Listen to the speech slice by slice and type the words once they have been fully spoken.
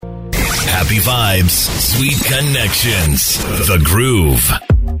Happy vibes, sweet connections. The Groove.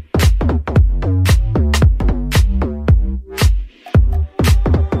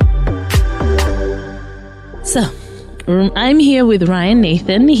 So, I'm here with Ryan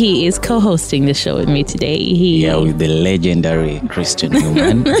Nathan. He is co-hosting the show with me today. With the legendary Christian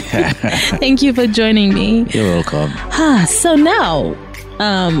Newman. Thank you for joining me. You're welcome. So now,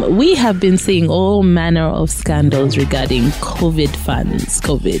 we have been seeing all manner of scandals regarding COVID funds,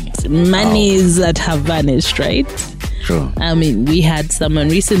 COVID monies that have vanished, right? True. I mean, we had someone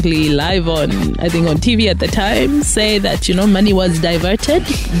recently live on TV at the time, say that, money was diverted,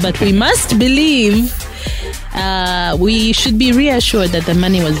 but we must believe... we should be reassured that the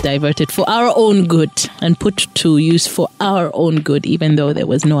money was diverted for our own good and put to use for our own good, even though there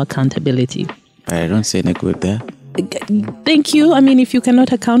was no accountability. I don't see any good there. Thank you. I mean, if you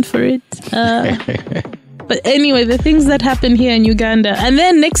cannot account for it. But anyway, the things that happen here in Uganda and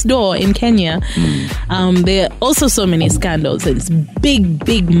then next door in Kenya, there are also so many scandals. It's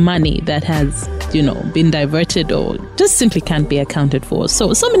big money that has, been diverted or just simply can't be accounted for.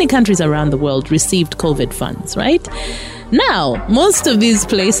 So many countries around the world received COVID funds, right? Now, most of these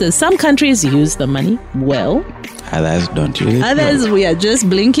places, some countries use the money well. Others don't use it. Others, we are just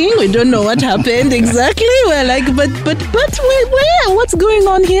blinking. We don't know what happened exactly. We're like, but where? What's going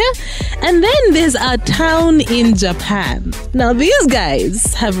on here? And then there's a town in Japan. Now, these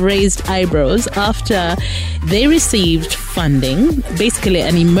guys have raised eyebrows after they received funding, basically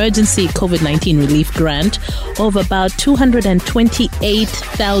an emergency COVID-19 relief grant of about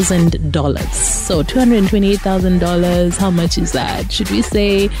 $228,000. So $228,000, how much is that? Should we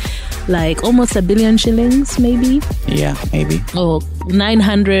say like almost 1 billion shillings, maybe? Yeah, maybe. Or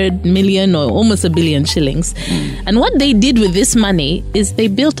 900 million or almost 1 billion shillings. And what they did with this money is they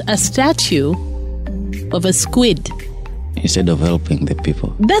built a statue of a squid. Instead of helping the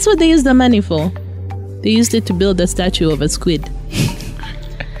people. That's what they used the money for. They used it to build a statue of a squid.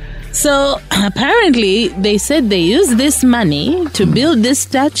 So apparently they said they used this money to build this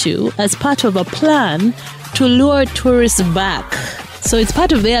statue as part of a plan to lure tourists back. So it's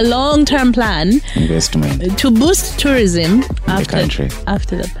part of their long-term plan, investment, to boost tourism the country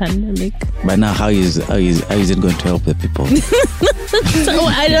after the pandemic. But now, how is it going to help the people? So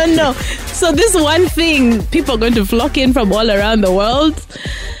I don't know. So this one thing, people are going to flock in from all around the world.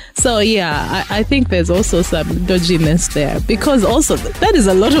 So yeah, I think there's also some dodginess there, because also that is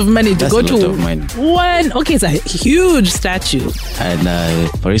a lot of money to go to one. Okay, it's a huge statue.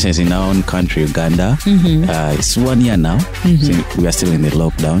 And for instance, in our own country, Uganda, it's 1 year now. Since we are still in the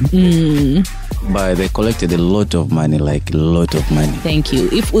lockdown. But they collected a lot of money, Thank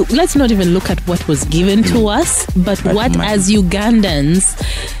you. Let's not even look at what was given to us, but what money, as Ugandans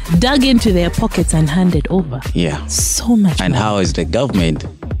dug into their pockets and handed over. Yeah. So much And money. how is the government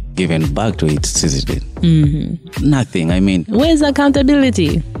giving back to its citizens? Nothing. I mean, where's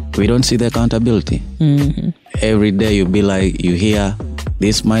accountability? We don't see the accountability. Every day you hear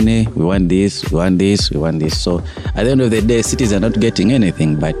this money, we want this, we want this, we want this. So at the end of the day, cities are not getting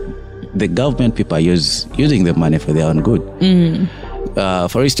anything, but the government people are using the money for their own good.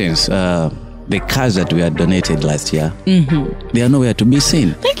 For instance, the cars that we had donated last year, they are nowhere to be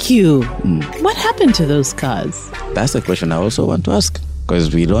seen. Thank you. What happened to those cars? That's the question I also want to ask,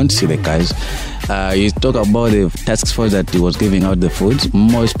 because we don't see the cars. You talk about the task force that was giving out the foods.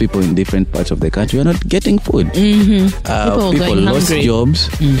 Most people in different parts of the country are not getting food. People lost jobs.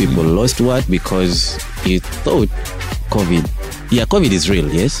 People lost work because you thought COVID. Yeah, COVID is real,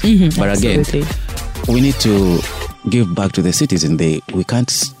 yes. But absolutely. Again, we need to give back to the citizens. We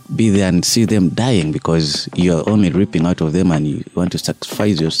can't be there and see them dying because you're only reaping out of them and you want to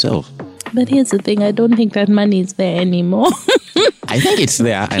sacrifice yourself. But here's the thing, I don't think that money is there anymore. I think it's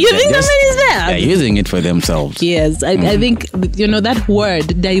there. You think the money is there? They're using it for themselves. Yes, I think, that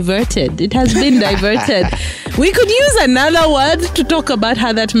word, diverted, it has been diverted. We could use another word to talk about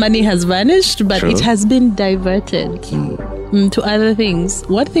how that money has vanished, but it has been diverted to other things.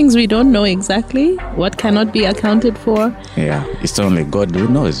 What things we don't know exactly? What cannot be accounted for? Yeah, it's only God who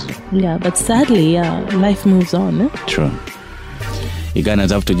knows. Yeah, but sadly, life moves on. True.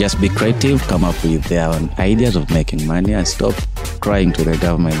 Ugandans have to just be creative, come up with their own ideas of making money and stop crying to the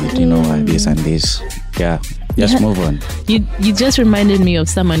government that, this and this. Yeah, just move on. You just reminded me of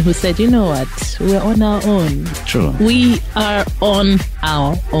someone who said, you know what, we're on our own. True. We are on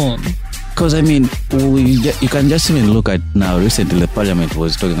our own. Because, I mean, you can just even look at now, recently the parliament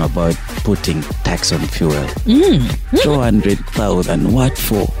was talking about putting tax on fuel. 200,000, what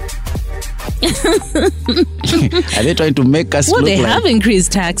for? Are they trying to make us Well, look they like... have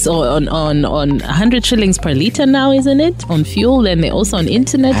increased tax on 100 shillings per litre now, isn't it? On fuel, and they're also on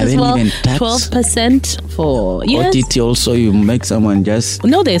internet Are as they well. even tax? 12% for... Yes. OTT also, you make someone just...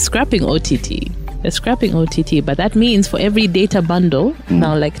 No, they're scrapping OTT. They're scrapping OTT, but that means for every data bundle,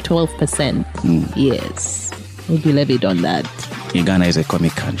 now like 12%. Yes. Will be levied on that. Uganda is a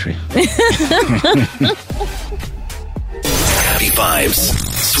comic country. Happy vibes.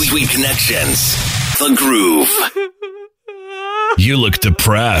 Sweet connections. The groove. You look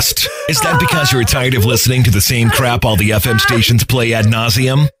depressed. Is that because you're tired of listening to the same crap all the FM stations play ad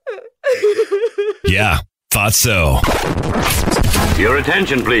nauseum? Yeah, thought so. Your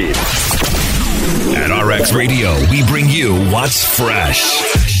attention, please. At RX Radio, we bring you what's fresh.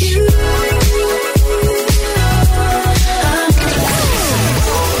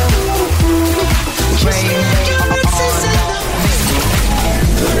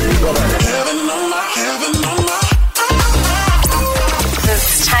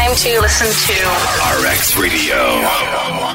 It's time to listen to RX Radio.